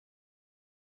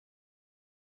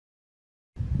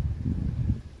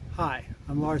Hi,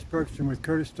 I'm Lars Bergstrom with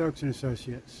Stokes and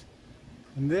Associates,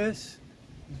 and this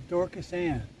is Dorcas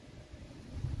Anne.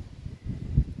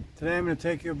 Today I'm going to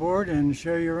take you aboard and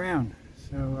show you around.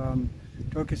 So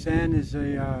Dorcas Anne is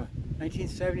a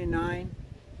 1979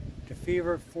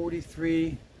 DeFever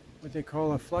 43, what they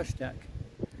call a flush deck.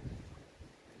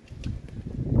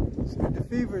 So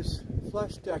DeFever's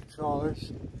flush deck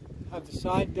trawlers have the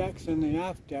side decks and the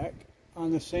aft deck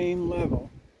on the same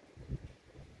level.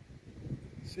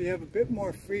 So you have a bit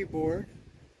more freeboard,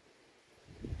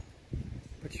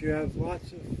 but you have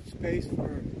lots of space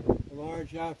for a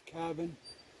large aft cabin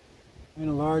and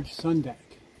a large sun deck.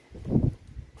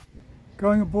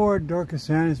 Going aboard Dorcas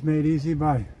Anne is made easy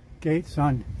by gates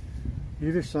on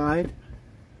either side,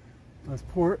 both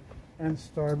port and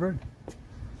starboard.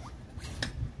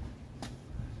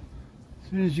 As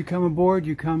soon as you come aboard,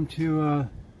 you come to a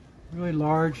really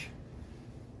large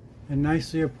and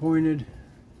nicely appointed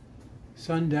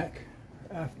sun deck,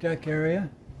 aft deck area.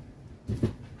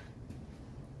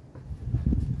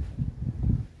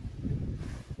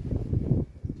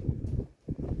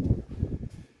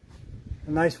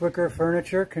 A nice wicker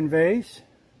furniture conveys.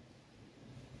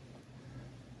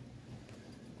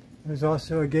 There's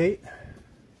also a gate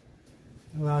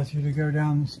that allows you to go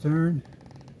down the stern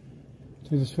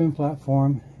to the swim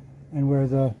platform and where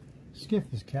the skiff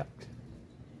is kept.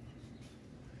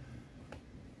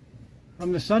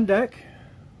 From the sun deck,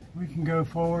 we can go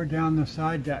forward down the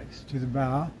side decks to the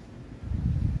bow.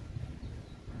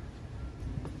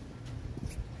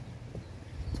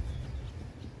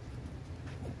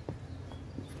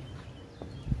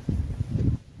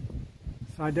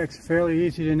 Side decks are fairly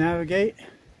easy to navigate.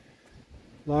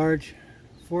 Large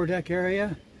foredeck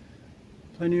area,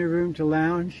 plenty of room to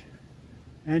lounge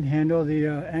and handle the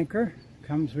anchor.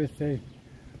 Comes with a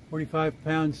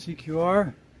 45-pound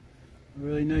CQR. A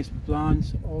really nice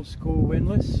bronze old school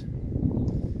windlass.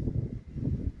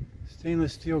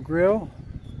 Stainless steel grill.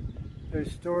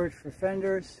 There's storage for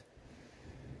fenders.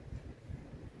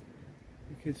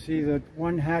 You can see that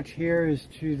one hatch here is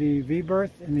to the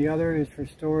V-berth and the other is for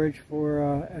storage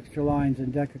for extra lines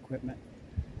and deck equipment.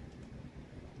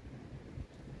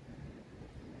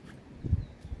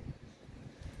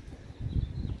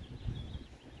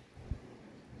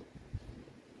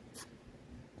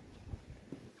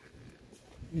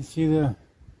 You see the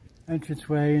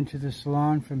entranceway into the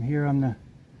salon from here on the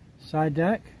side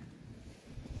deck.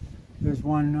 There's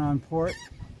one on port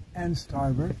and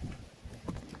starboard.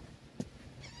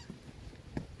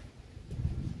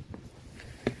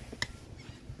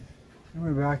 And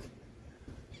we're back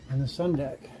on the sun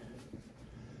deck.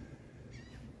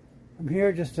 From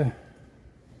here, just a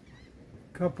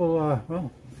couple,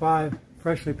 well, 5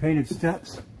 freshly painted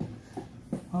steps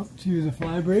up to the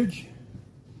flybridge.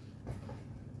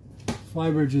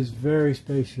 Flybridge is very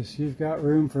spacious. You've got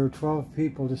room for 12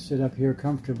 people to sit up here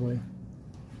comfortably.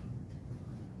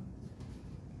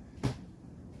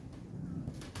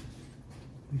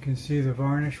 You can see the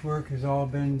varnish work has all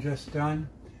been just done,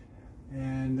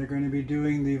 and they're going to be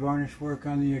doing the varnish work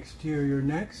on the exterior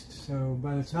next. So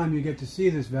by the time you get to see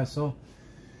this vessel,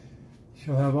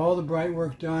 she'll have all the bright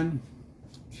work done.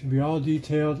 She'll be all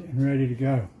detailed and ready to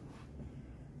go.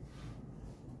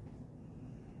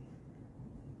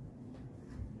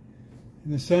 In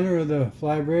the center of the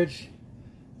flybridge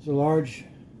is a large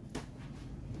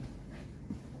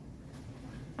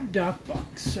dock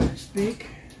box, so to speak,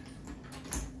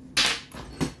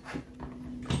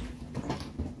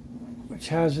 which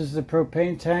houses the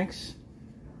propane tanks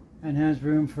and has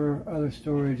room for other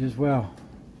storage as well.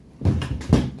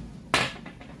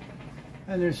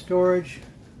 And there's storage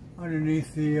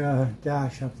underneath the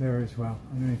dash up there as well,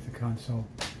 underneath the console.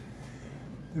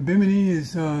 The bimini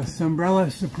is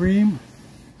Sunbrella Supreme.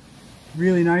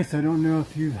 Really nice. I don't know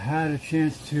if you've had a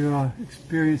chance to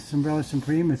experience Sunbrella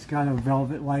Supreme. It's got a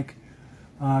velvet-like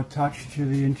touch to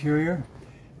the interior.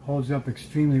 Holds up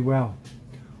extremely well.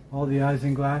 All the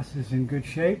isinglass is in good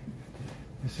shape.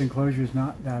 This enclosure is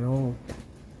not that old.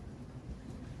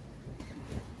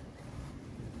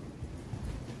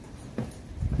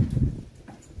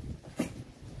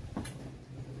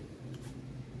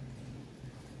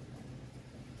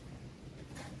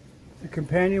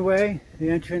 Companionway, the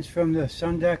entrance from the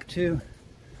sun deck to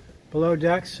below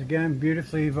decks, again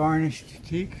beautifully varnished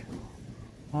teak,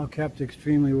 all kept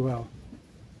extremely well.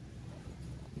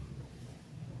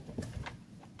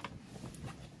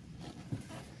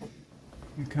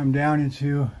 You come down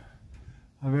into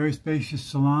a very spacious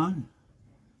salon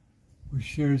which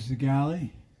shares the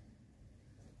galley.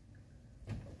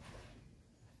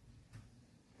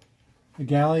 The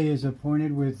galley is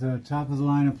appointed with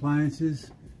top-of-the-line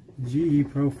appliances, GE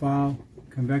profile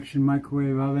convection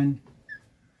microwave oven,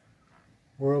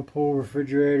 Whirlpool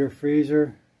refrigerator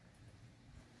freezer,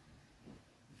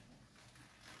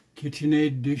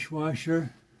 KitchenAid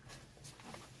dishwasher.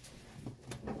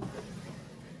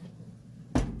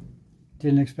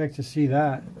 Didn't expect to see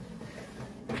that.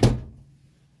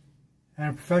 And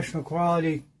a professional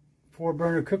quality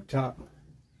 4-burner cooktop.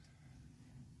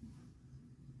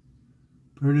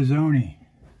 Bertazzoni.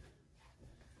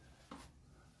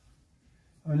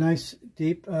 A nice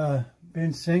deep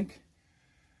bin sink.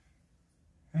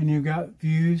 And you've got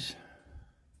views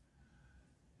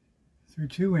through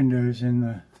 2 windows in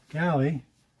the galley,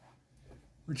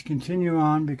 which continue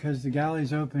on because the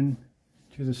galley's open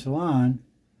to the salon.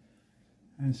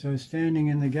 And so standing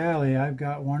in the galley, I've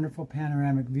got wonderful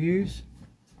panoramic views.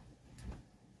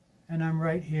 And I'm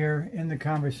right here in the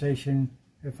conversation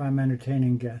if I'm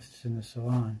entertaining guests in the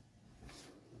salon.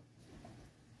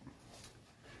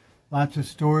 Lots of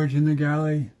storage in the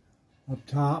galley, up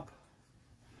top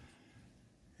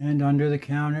and under the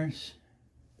counters.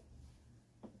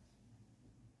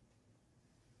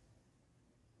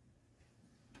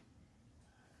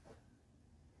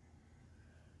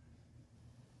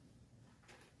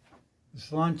 The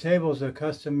salon table is a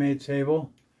custom-made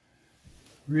table.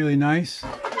 Really nice.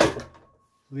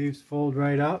 Leaves fold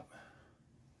right up.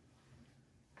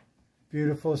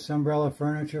 Beautiful Sunbrella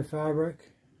furniture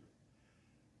fabric.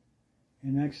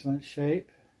 In excellent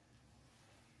shape.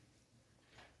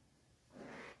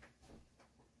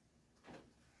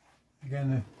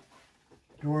 Again,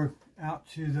 the door out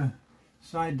to the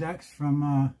side decks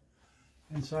from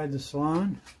inside the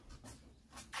salon.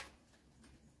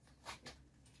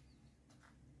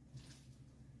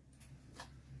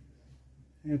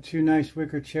 You have 2 nice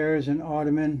wicker chairs and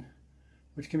ottoman,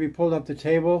 which can be pulled up the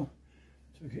table,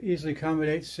 so it can easily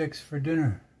accommodate 6 for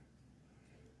dinner.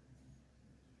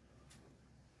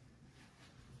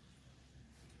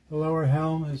 The lower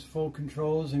helm has full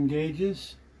controls and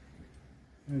gauges.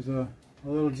 There's a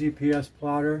little GPS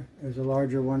plotter. There's a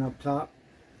larger one up top.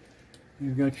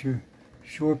 You've got your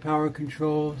shore power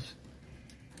controls,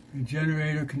 your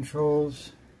generator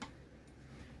controls.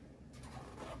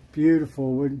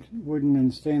 Beautiful wooden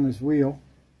and stainless wheel.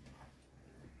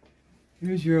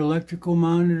 Here's your electrical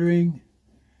monitoring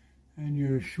and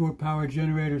your shore power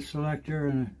generator selector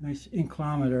and a nice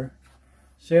inclometer.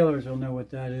 Sailors will know what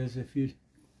that is if you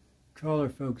trawler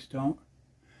folks don't.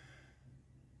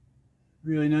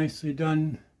 Really nicely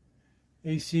done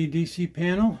AC/DC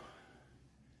panel.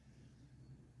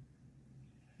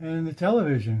 And the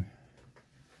television,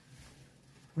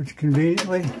 which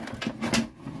conveniently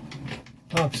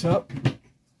pops up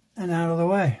and out of the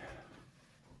way.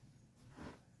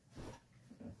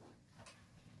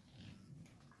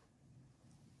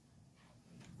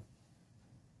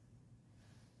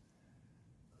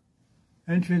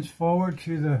 Entrance forward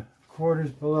to the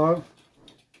quarters below.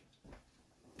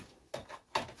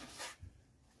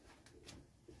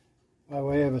 By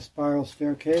way of a spiral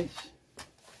staircase.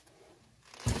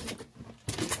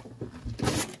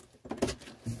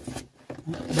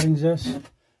 That brings us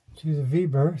to the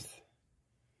V-berth.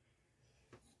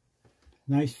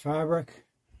 Nice fabric.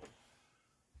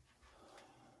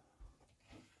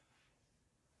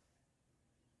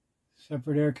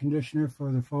 Separate air conditioner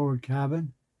for the forward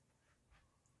cabin.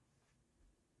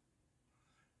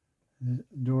 The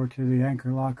door to the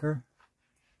anchor locker.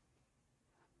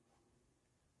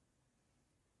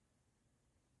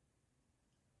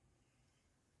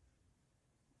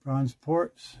 Bronze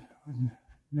ports with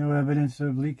no evidence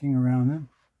of leaking around them.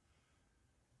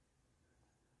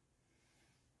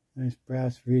 Nice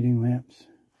brass reading lamps.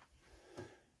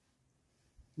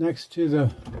 Next to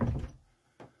the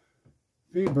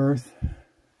V-berth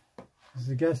is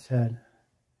the guest head.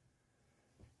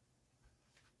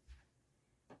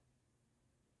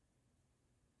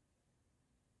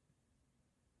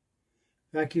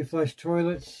 Vacuum flush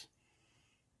toilets,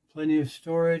 plenty of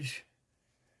storage,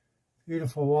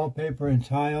 beautiful wallpaper and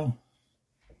tile,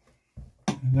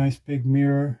 a nice big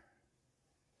mirror.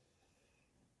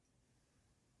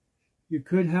 You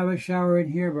could have a shower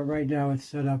in here, but right now it's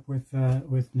set up with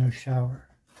no shower.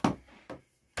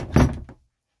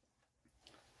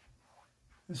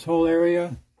 This whole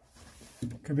area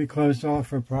could be closed off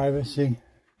for privacy.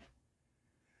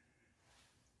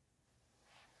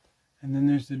 And then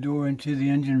there's the door into the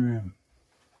engine room.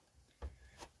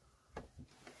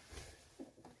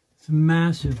 It's a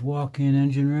massive walk-in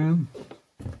engine room.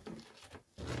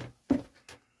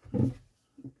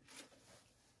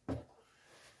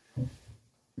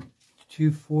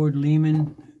 Two Ford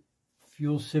Lehman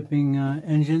fuel-sipping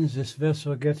engines. This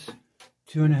vessel gets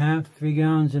 2.5 to 3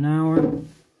 gallons an hour.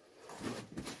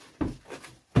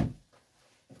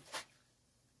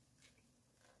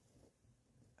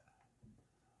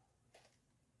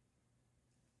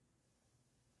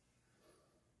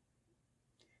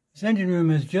 This engine room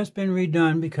has just been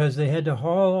redone because they had to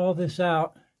haul all this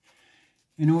out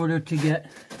in order to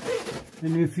get the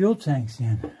new fuel tanks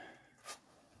in.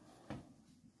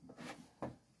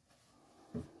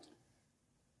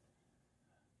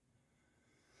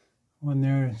 One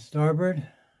there to starboard.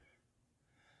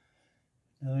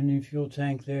 Another new fuel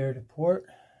tank there to port.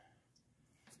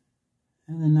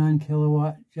 And the 9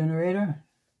 kilowatt generator.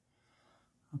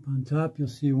 Up on top you'll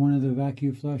see one of the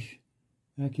vacuum flush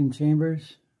vacuum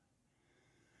chambers.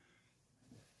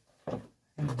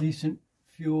 A decent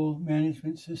fuel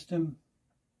management system.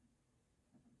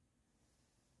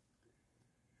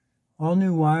 All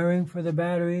new wiring for the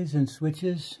batteries and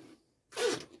switches.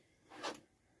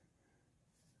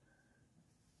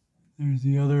 There's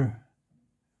the other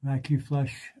vacuum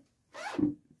flush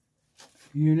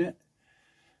unit.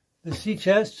 The sea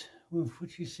chest,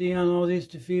 which you see on all these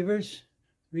DeFevers,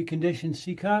 reconditioned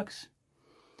seacocks.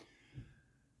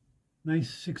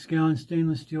 Nice 6-gallon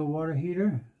stainless steel water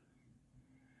heater.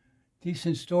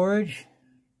 Decent storage.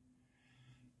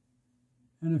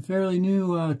 And a fairly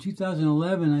new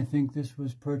 2011, I think this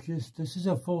was purchased. This is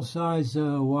a full-size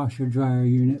washer dryer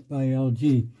unit by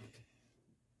LG.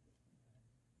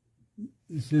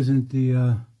 This isn't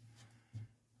the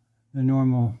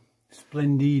normal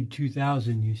Splendid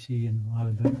 2000 you see in a lot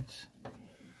of boats.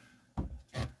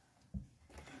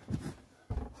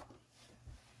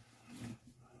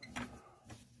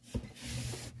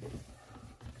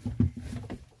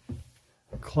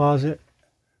 Closet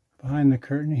behind the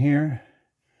curtain here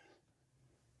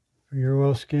for your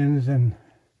oilskins and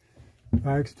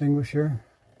fire extinguisher.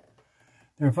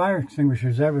 There are fire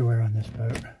extinguishers everywhere on this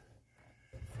boat.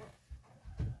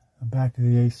 Back to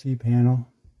the AC panel.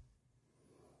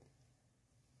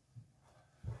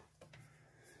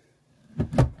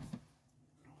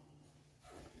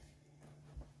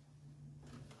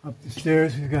 Up the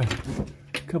stairs we've got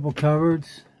a couple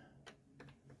cupboards.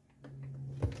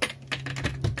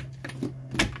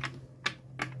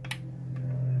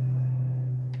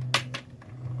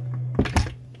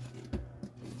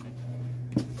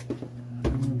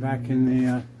 And we're back in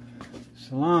the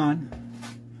salon.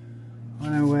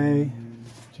 On our way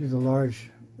to the large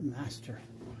master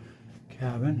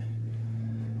cabin.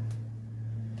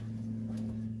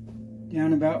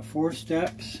 Down about 4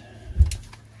 steps.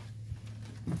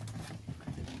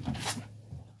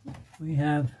 We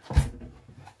have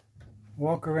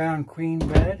walk around queen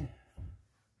bed.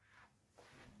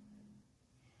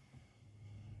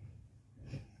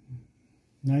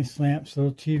 Nice lamps,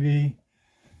 little TV.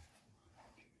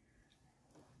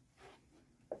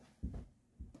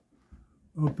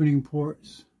 Opening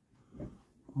ports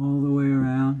all the way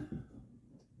around.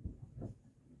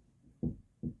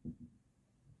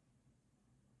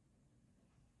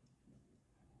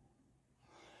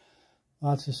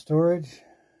 Lots of storage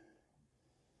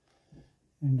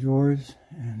and drawers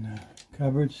and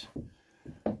cupboards.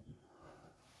 A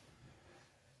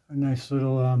nice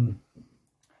little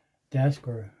desk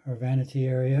or vanity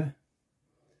area.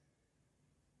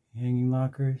 Hanging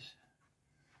lockers.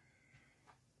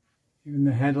 Even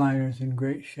the headliner's in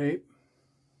great shape.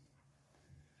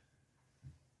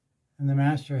 And the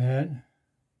master head,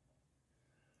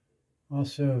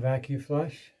 also a vacuum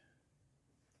flush.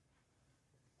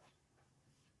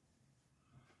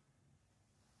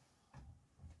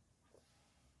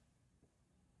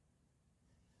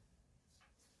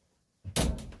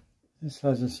 This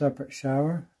has a separate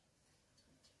shower.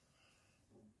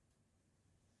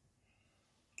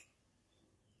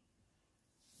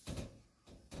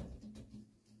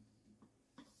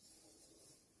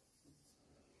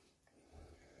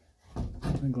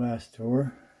 A glass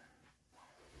door.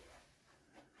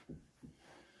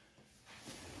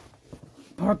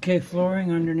 Parquet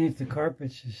flooring underneath the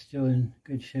carpets is still in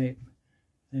good shape.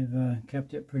 They've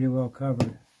kept it pretty well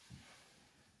covered.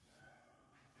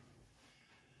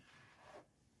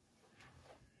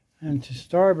 And to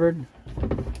starboard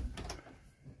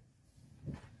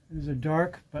is a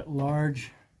dark but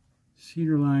large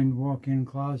cedar-lined walk-in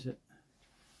closet.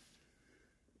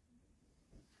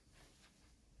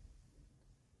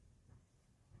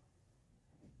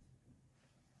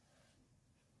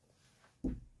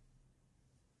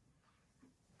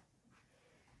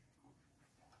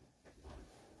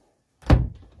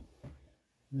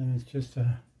 And then it's just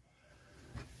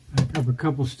back up a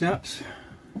couple steps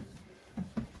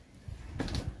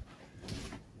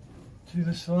to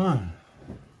the salon.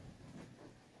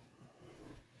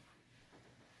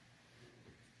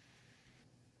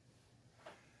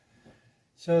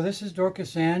 So this is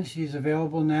Dorcas Anne. She's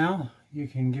available now. You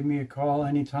can give me a call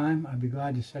anytime. I'd be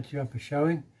glad to set you up a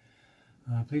showing.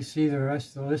 Please see the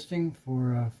rest of the listing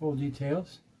for full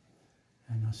details.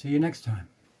 I'll see you next time.